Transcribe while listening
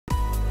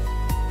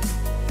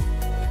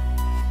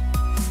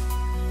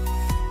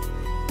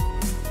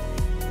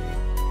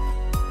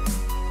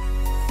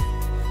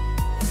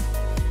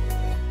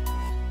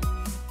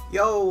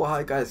Yo,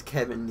 hi guys,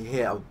 Kevin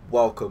here, and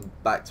welcome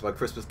back to my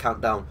Christmas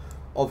countdown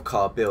of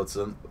car builds.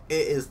 It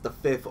is the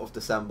 5th of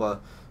December.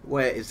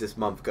 Where is this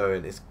month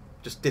going? It's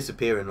just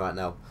disappearing right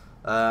now.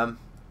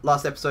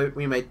 Last episode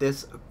we made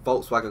this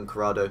Volkswagen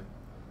Corrado,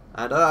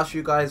 and I asked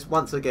you guys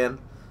once again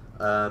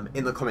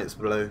in the comments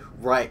below,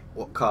 write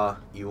what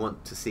car you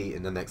want to see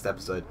in the next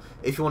episode.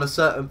 If you want a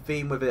certain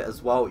theme with it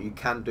as well, you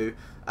can do.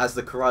 As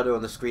the Corrado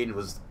on the screen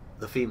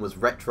the theme was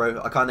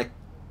retro, I kind of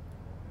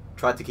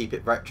tried to keep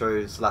it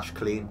retro /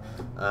 clean.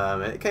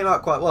 It came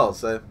out quite well,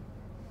 so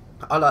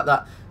I like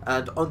that.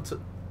 And onto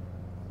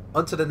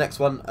the next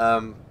one.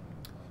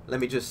 Let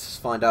me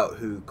just find out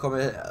who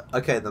commented.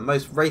 Okay, the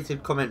most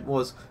rated comment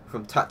was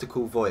from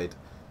Tactical Void.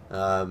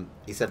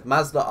 He said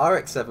Mazda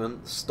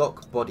Rx7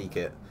 stock body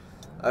kit.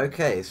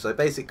 Okay, so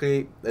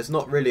basically there's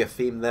not really a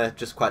theme there,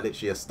 just quite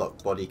literally a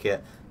stock body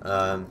kit,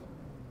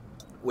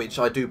 which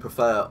I do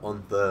prefer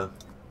on the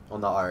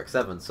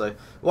Rx7. So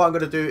what I'm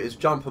going to do is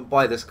jump and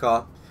buy this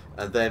car,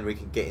 and then we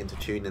can get into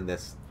tuning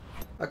this.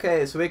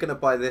 Okay, so we're going to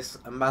buy this,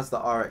 a Mazda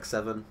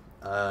Rx7.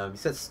 He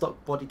said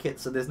stock body kit,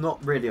 so there's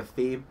not really a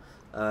theme.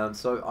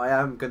 So I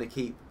am going to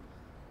keep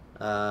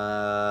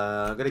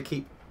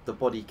the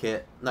body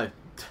kit, no,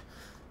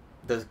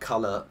 the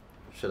colour,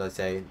 should I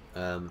say,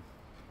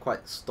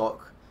 quite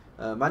stock.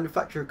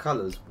 Manufacturer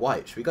colours,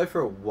 white. Should we go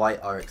for a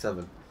white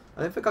Rx7?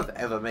 I don't think I've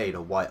ever made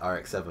a white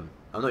Rx7.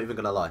 I'm not even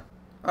going to lie.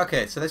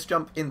 Okay, so let's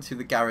jump into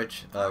the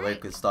garage where we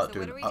can start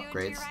doing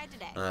upgrades.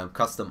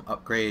 Custom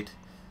upgrade.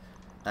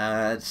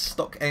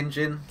 Stock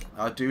engine.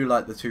 I do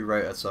like the 2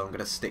 rotor, so I'm going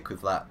to stick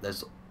with that.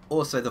 There's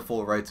also the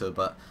 4 rotor,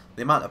 but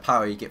the amount of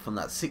power you get from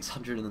that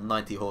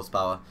 690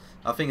 horsepower,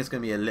 I think it's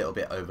going to be a little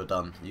bit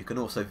overdone. You can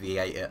also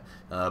V8 it,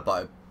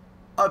 but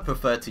I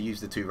prefer to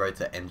use the 2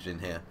 rotor engine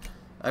here.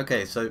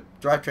 Okay, so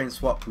drivetrain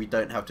swap, we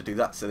don't have to do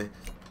that, so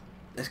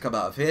let's come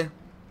out of here.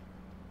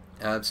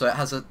 So it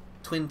has a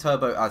twin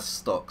turbo as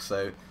stock,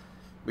 so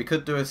we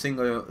could do a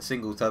single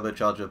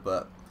turbocharger,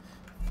 but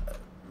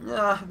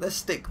yeah, let's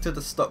stick to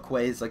the stock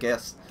ways, I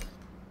guess.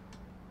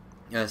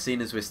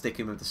 Seeing as we're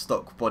sticking with the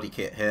stock body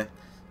kit here,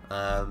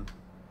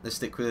 let's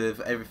stick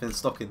with everything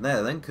stock in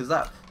there then, because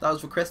that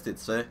was requested.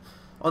 So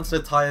onto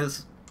the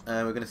tyres,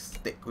 we're going to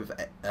stick with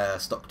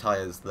stock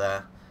tyres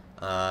there.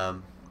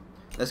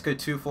 Let's go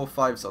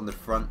 245s on the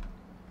front,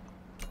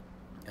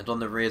 and on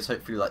the rears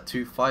hopefully like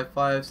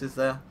 255s is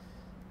there.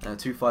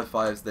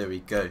 255s, there we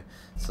go.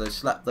 So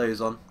slap those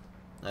on.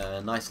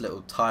 Nice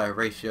little tyre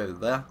ratio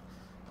there.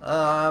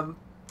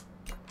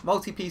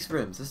 Multi-piece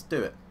rims, let's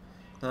do it.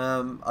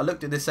 I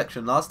looked at this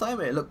section last time,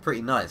 it looked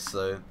pretty nice,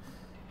 so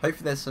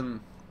hopefully there's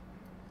some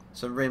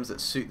rims that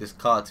suit this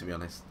car, to be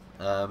honest.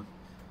 I'm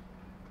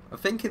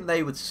thinking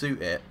they would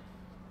suit it,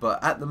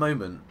 but at the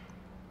moment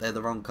they're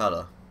the wrong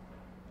colour.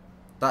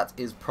 That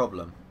is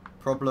problem.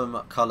 Problem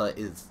colour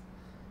is,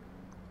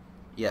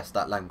 yes,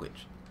 that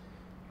language.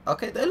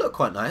 Okay, they look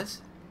quite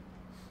nice.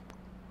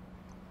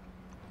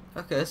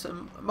 Okay,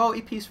 some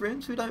multi-piece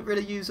rims, we don't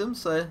really use them,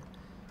 so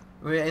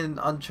we're in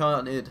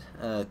uncharted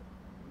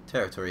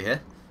territory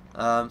here.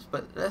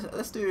 But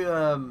let's do.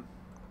 I'm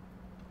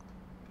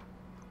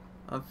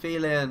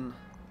feeling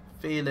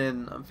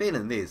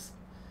these.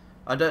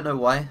 I don't know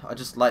why. I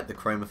just like the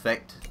chrome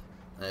effect.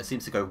 It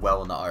seems to go well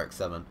on the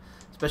Rx7,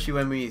 especially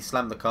when we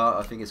slam the car.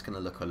 I think it's going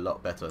to look a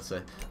lot better.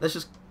 So let's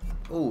just.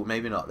 Oh,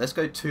 maybe not. Let's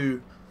go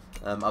to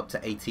up to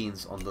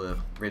 18s on the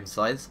rim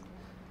size.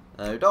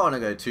 We don't want to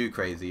go too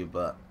crazy,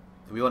 but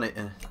we want it.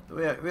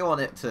 We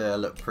want it to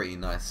look pretty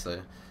nice.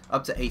 So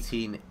up to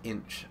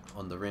 18-inch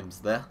on the rims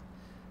there.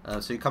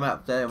 So you come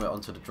out there and we're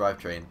onto the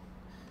drivetrain.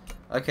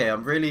 Okay,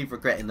 I'm really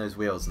regretting those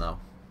wheels now.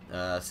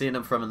 Seeing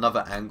them from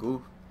another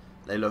angle,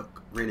 they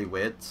look really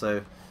weird.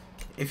 So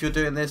if you're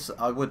doing this,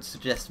 I would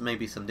suggest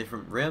maybe some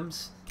different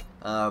rims.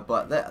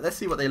 But let's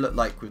see what they look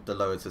like with the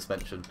lowered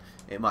suspension.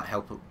 It might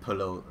help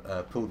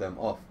pull them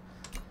off.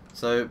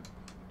 So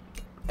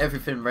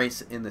everything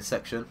race in this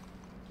section.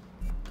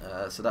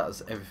 So that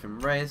was everything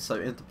race.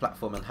 So into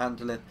platform and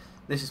handling.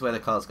 This is where the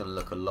car's going to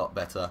look a lot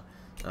better.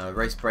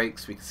 Race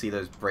brakes, we can see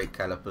those brake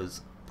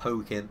calipers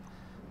poking,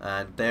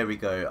 and there we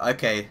go.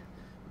 Okay,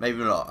 maybe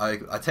not.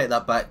 I take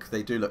that back.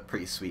 They do look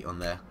pretty sweet on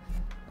there.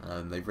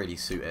 They really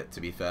suit it,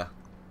 to be fair.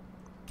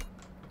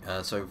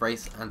 So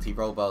race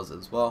anti-roll bars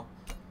as well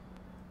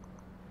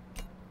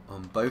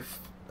on both.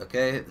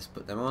 Okay, let's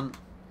put them on.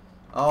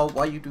 Oh,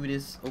 why you do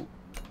this? Oh,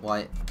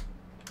 why?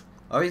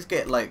 I always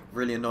get like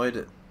really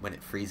annoyed when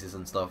it freezes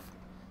and stuff.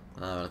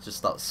 I just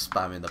start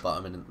spamming the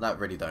button, and that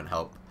really don't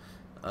help.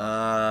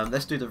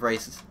 Let's do the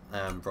race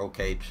roll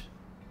cage.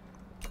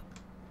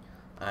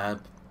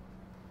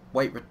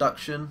 Weight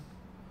reduction.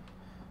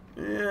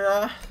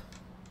 Yeah,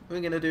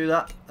 we're going to do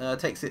that.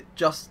 Takes it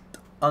just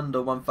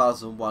under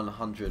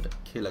 1,100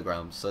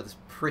 kilograms. So it's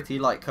pretty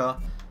light car.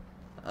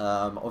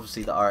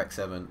 Obviously the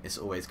Rx7 is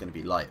always going to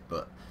be light,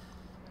 but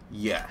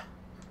yeah.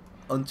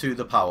 Onto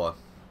the power.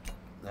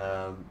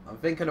 I'm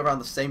thinking around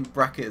the same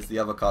bracket as the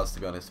other cars, to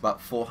be honest. About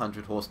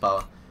 400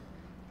 horsepower.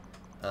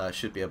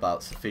 Should be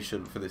about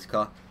sufficient for this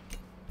car.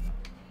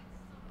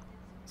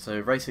 So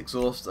race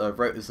exhaust,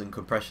 rotors and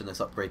compression, let's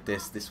upgrade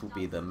this. This will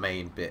be the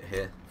main bit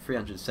here.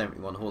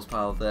 371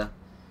 horsepower there.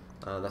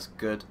 That's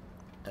good.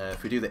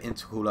 If we do the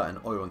intercooler and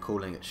oil and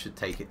cooling, it should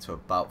take it to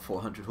about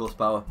 400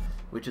 horsepower,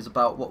 which is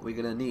about what we're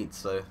going to need.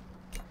 So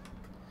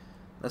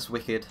that's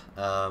wicked.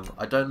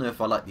 I don't know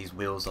if I like these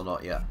wheels or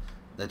not yet.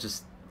 They're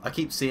just, I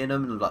keep seeing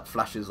them in like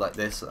flashes like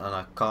this and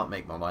I can't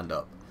make my mind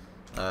up.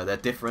 They're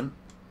different,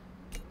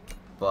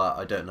 but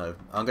I don't know.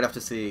 I'm going to have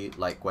to see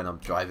like when I'm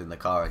driving the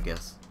car, I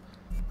guess.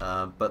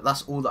 But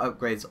that's all the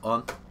upgrades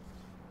on.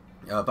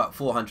 About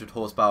 400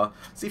 horsepower.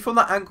 See, from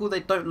that angle they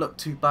don't look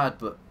too bad,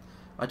 but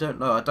I don't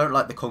know. I don't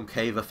like the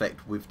concave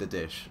effect with the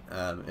dish.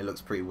 It looks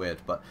pretty weird,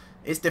 but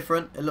it's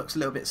different. It looks a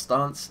little bit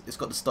stance. It's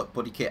got the stock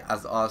body kit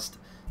as asked.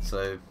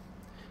 So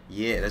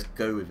yeah, let's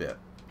go with it.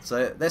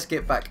 So let's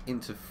get back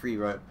into free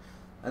roam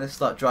and let's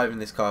start driving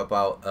this car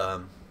about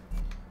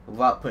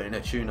without putting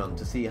a tune on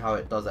to see how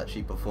it does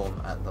actually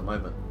perform at the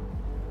moment.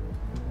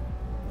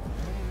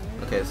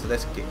 Okay, so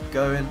let's get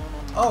going.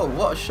 Oh,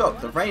 what a shock!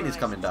 The rain is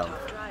coming down.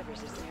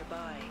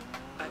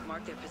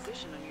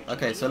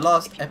 Okay, so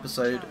last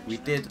episode we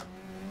did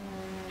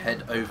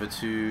head over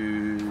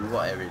to,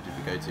 what area did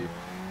we go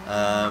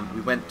to?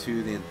 We went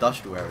to the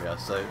industrial area.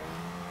 So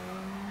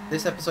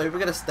this episode we're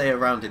going to stay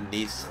around in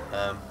Nice.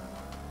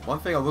 One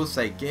thing I will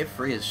say, Gear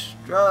 3 is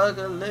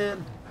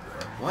struggling.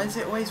 Why does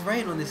it always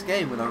rain on this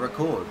game when I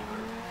record?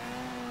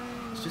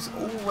 It's just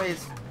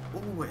always.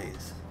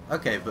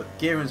 Okay, but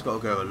gearing's got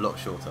to go a lot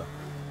shorter.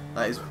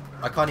 That is,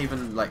 I can't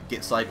even like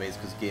get sideways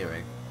because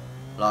gearing.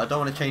 Like, I don't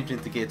want to change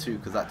into gear 2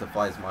 because that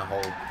defies my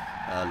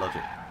whole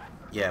logic.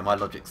 Yeah, my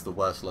logic's the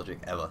worst logic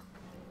ever.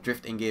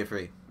 Drift in gear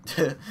 3.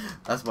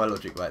 That's my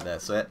logic right there.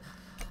 So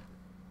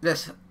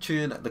let's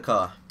tune the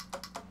car.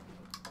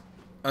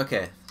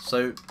 Okay,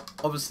 so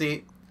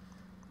obviously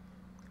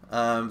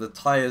the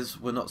tyres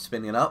were not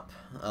spinning up.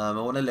 I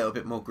want a little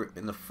bit more grip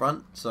in the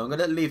front, so I'm going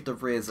to leave the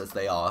rears as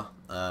they are.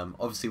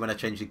 Obviously when I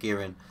change the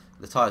gearing,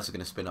 the tyres are going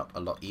to spin up a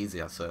lot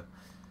easier. So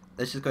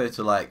let's just go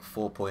to like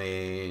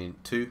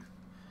 4.2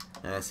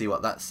 and see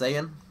what that's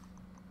saying.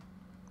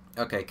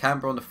 Okay,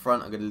 camber on the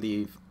front I'm going to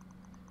leave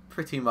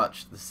pretty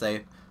much the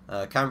same.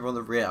 Camber on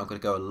the rear I'm going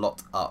to go a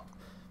lot up.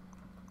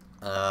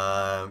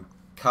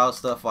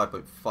 Caster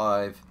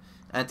 5.5.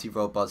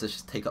 Anti-roll bars, let's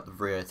just take up the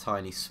rear a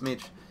tiny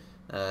smidge.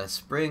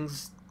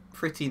 Springs,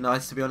 pretty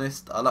nice to be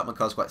honest. I like my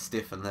cars quite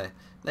stiff and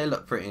they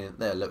look pretty.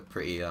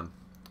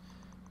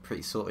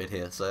 Pretty sorted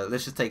here. So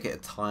let's just take it a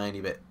tiny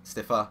bit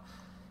stiffer.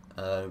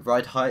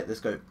 Ride height, let's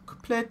go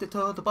completely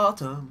to the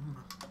bottom.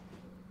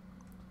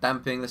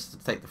 Damping, let's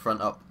just take the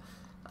front up,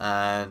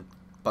 and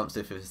bump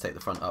stiff, let's take the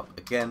front up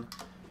again.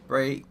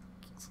 Brake,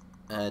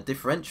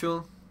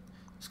 differential,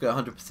 let's go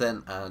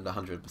 100% and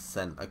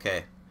 100%.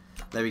 Okay,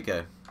 there we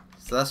go.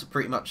 So that's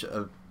pretty much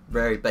a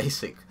very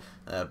basic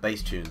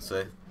bass tune.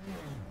 So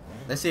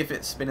let's see if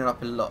it's spinning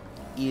up a lot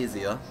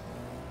easier. Do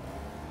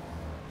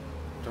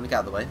you want to get out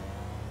of the way? Do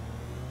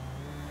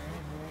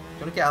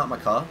you want to get out of my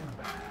car?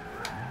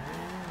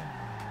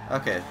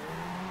 Okay.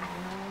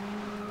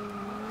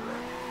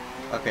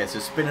 Okay, so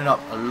spinning up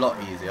a lot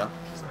easier.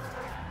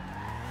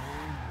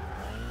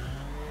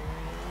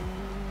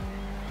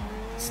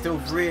 Still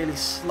really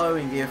slow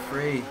in gear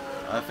 3.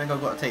 I think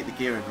I've got to take the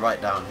gearing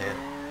right down here.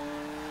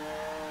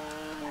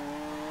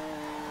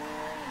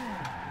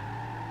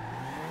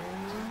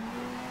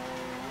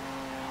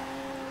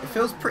 It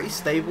feels pretty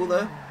stable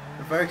though.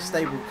 A very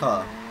stable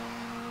car.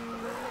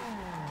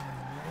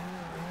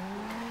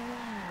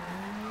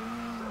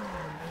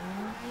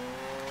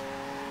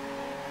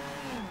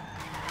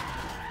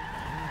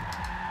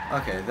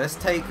 Okay, let's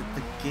take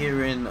the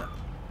gearing.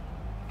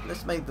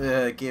 Let's make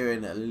the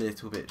gearing a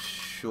little bit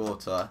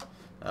shorter.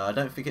 I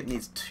don't think it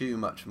needs too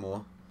much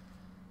more.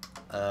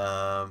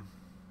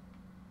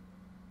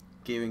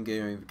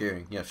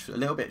 Gearing. Yeah, a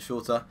little bit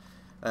shorter.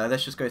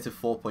 Let's just go to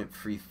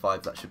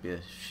 4.35.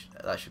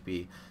 That should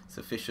be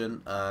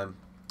sufficient.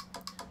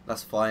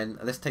 That's fine.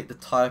 Let's take the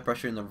tire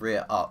pressure in the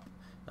rear up.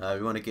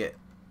 We want to get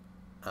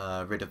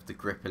rid of the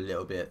grip a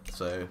little bit.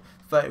 So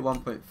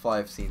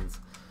 31.5 seems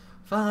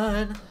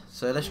fine.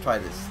 So let's try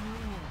this.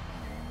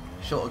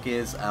 Shorter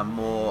gears and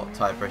more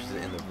tire pressures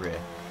in the rear.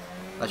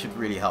 That should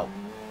really help.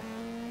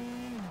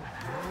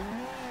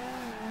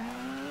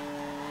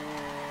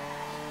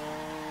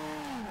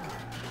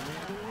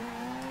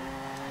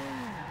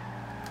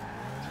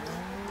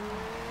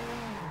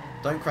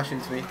 Don't crash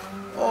into me.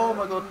 Oh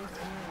my god.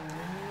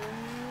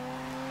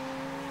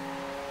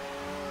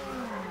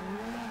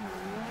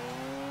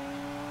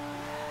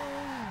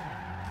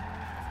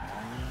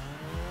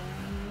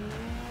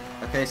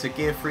 Okay, so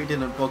gear 3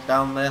 didn't bog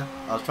down there.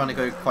 I was trying to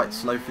go quite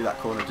slow through that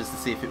corner just to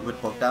see if it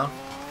would bog down.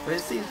 But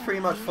it seems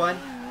pretty much fine.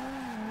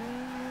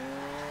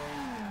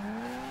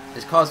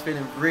 This car's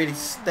feeling really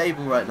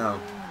stable right now.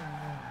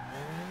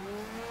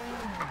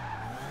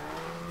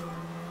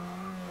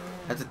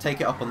 Had to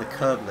take it up on the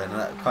curb then, and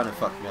that kind of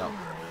fucked me up.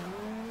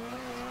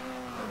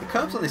 The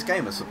curbs on this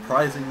game are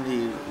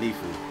surprisingly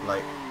lethal.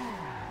 Like,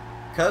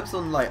 curbs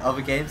on like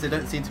other games, they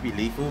don't seem to be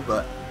lethal,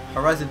 but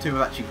Horizon 2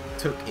 have actually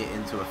took it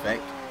into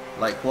effect.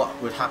 like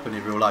what would happen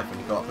in real life when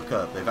you go up a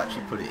curb. They've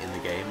actually put it in the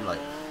game, like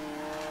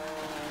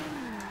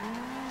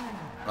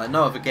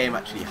no other game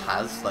actually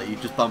has. Like you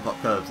just bump up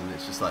curbs and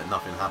it's just like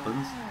nothing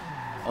happens.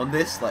 On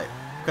this, like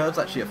curbs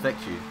actually affect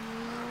you.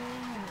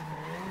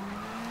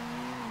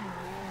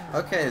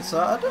 Okay, so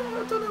I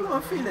don't know what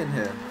I'm feeling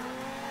here.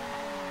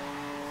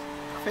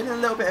 Feeling a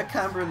little bit of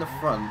camber in the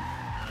front,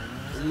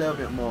 a little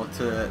bit more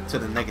to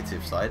the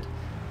negative side.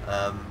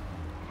 I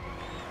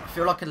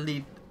feel like I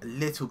need a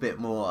little bit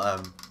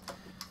more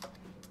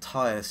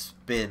tyre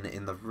spin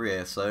in the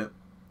rear. So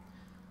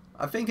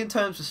I think in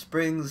terms of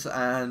springs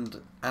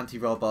and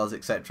anti-roll bars,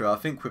 etc., I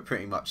think we're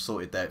pretty much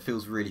sorted there. It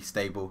feels really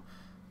stable.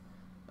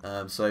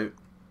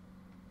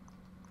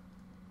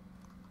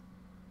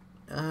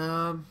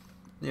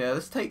 Yeah,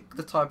 let's take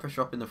the tyre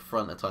pressure up in the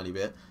front a tiny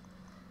bit.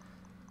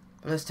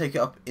 Let's take it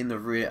up in the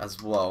rear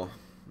as well.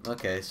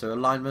 Okay, so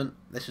alignment,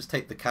 let's just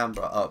take the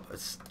camber up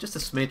just a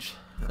smidge,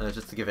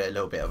 just to give it a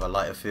little bit of a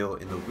lighter feel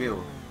in the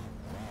wheel.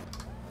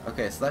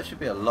 Okay, so that should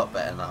be a lot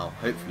better now,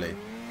 hopefully.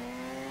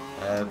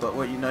 But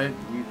what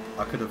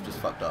I could have just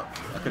fucked up.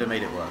 I could have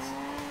made it worse.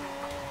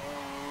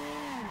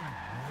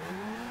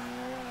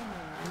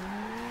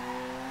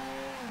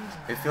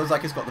 It feels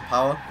like it's got the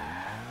power,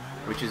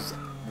 which is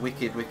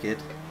wicked, wicked.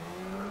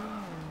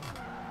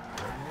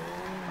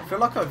 I feel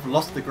like I've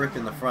lost the grip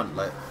in the front.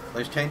 Like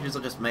those changes I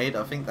just made,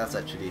 I think that's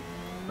actually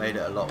made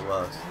it a lot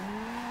worse.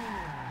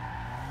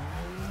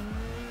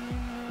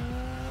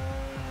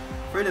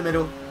 Through the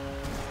middle.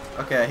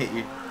 Okay, I hit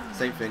you.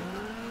 Same thing.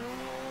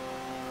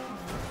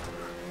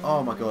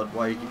 Oh my god,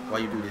 why you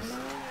do this?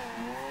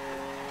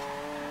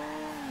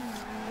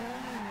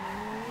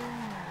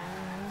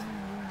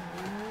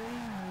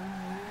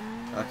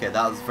 Okay,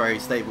 that was very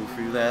stable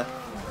through there.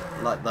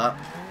 Like that.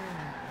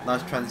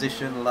 Nice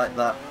transition, like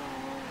that.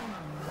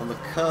 On the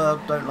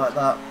curb, don't like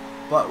that.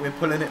 But we're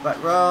pulling it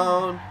back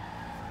round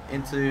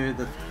into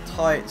the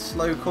tight,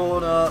 slow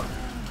corner.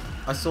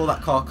 I saw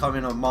that car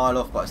coming a mile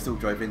off, but I still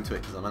drove into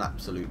it because I'm an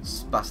absolute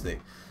spastic.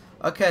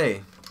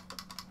 Okay.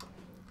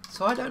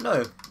 So I don't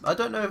know. I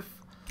don't know if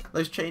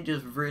those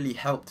changes really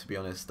help, to be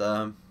honest.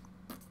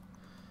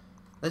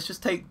 Let's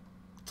just take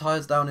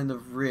tyres down in the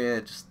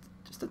rear, just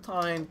a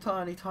tiny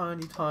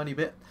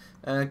bit,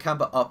 and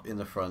camber up in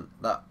the front.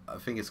 That I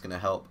think is going to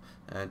help,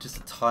 and just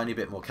a tiny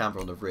bit more camber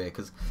on the rear,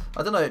 because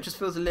I don't know, it just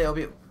feels a little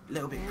bit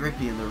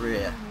grippy in the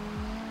rear,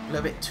 a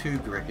little bit too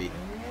grippy.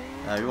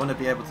 We want to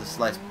be able to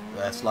slide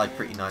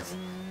pretty nice,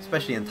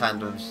 especially in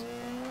tandems.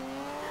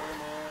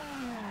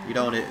 You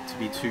don't want it to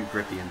be too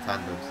grippy in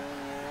tandems.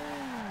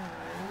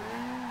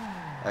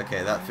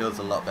 Okay, that feels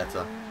a lot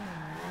better.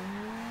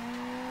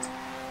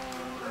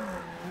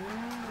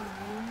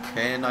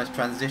 Okay, nice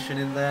transition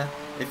in there.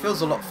 It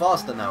feels a lot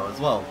faster now as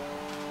well.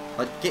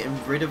 Like getting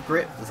rid of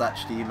grip has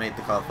actually made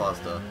the car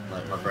faster,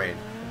 like my brain.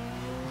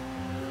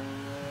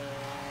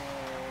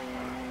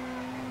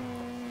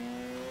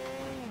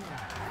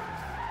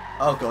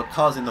 Oh god,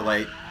 car's in the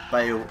way.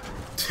 Bail.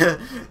 As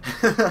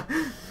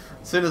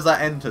soon as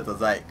that entered, I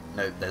was like,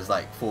 no, there's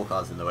like 4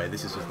 cars in the way.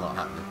 This is just not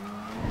happening.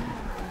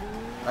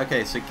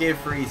 Okay, so gear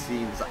 3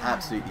 seems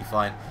absolutely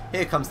fine.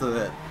 Here comes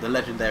the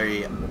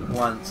legendary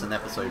once an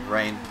episode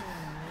rain.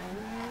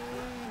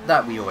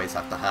 That we always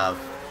have to have.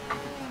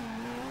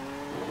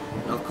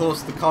 And of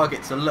course, the car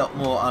gets a lot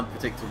more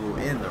unpredictable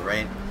in the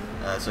rain.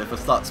 So if I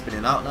start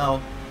spinning out now,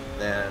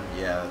 then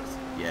yeah,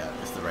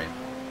 it's the rain.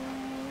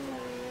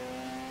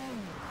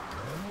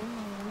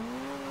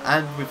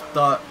 And with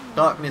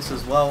darkness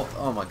as well.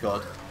 Oh my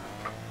god,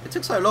 it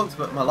took so long to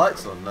put my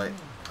lights on. Like,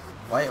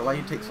 why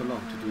you take so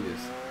long to do this?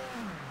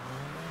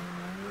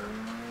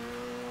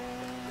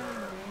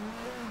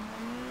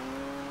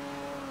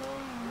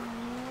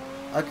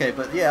 Okay,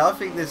 but yeah, I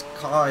think this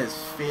car is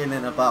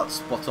feeling about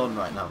spot on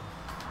right now.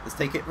 Let's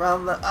take it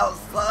round the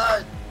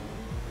outside.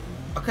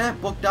 Okay,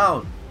 bogged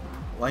down.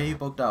 Why are you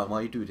bogged down?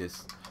 Why you do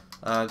this?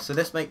 So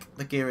let's make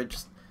the gear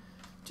just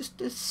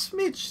a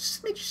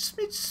smidge.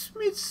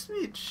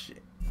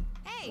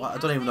 Hey, well, I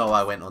don't even know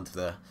why I went onto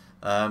there.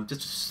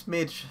 Just a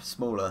smidge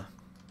smaller,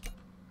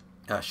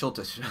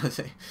 shorter, should I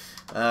say?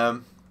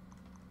 And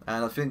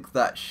I think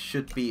that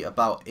should be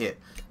about it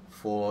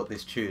for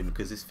this tune,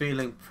 because it's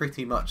feeling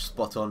pretty much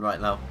spot on right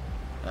now.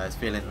 It's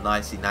feeling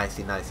nicey.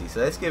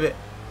 So let's give it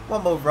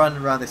one more run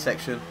around this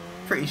section.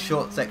 Pretty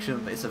short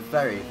section, but it's a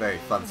very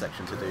fun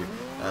section to do.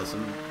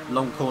 Some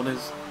long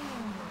corners,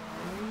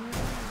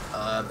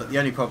 but the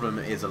only problem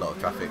is a lot of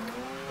traffic.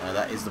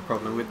 That is the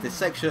problem with this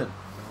section.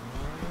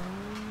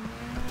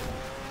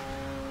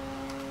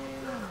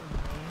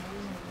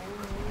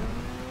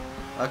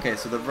 Okay,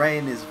 so the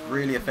rain is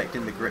really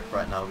affecting the grip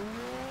right now.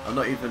 I'm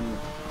not even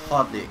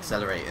hardly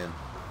accelerating.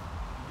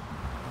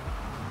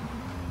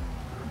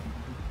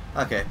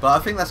 Okay, but I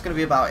think that's going to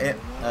be about it.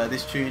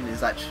 This tune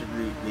is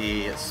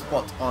actually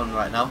spot on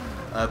right now.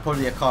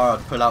 Probably a car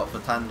I'd pull out for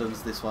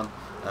tandems. This one,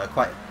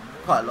 quite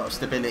a lot of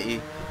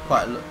stability.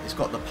 It's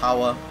got the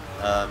power.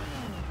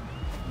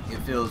 It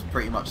feels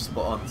pretty much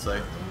spot on.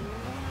 So,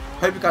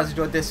 hope you guys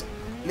enjoyed this.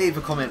 Leave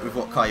a comment with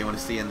what car you want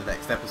to see in the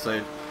next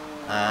episode.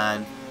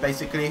 And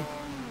basically,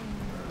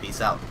 Peace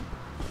out.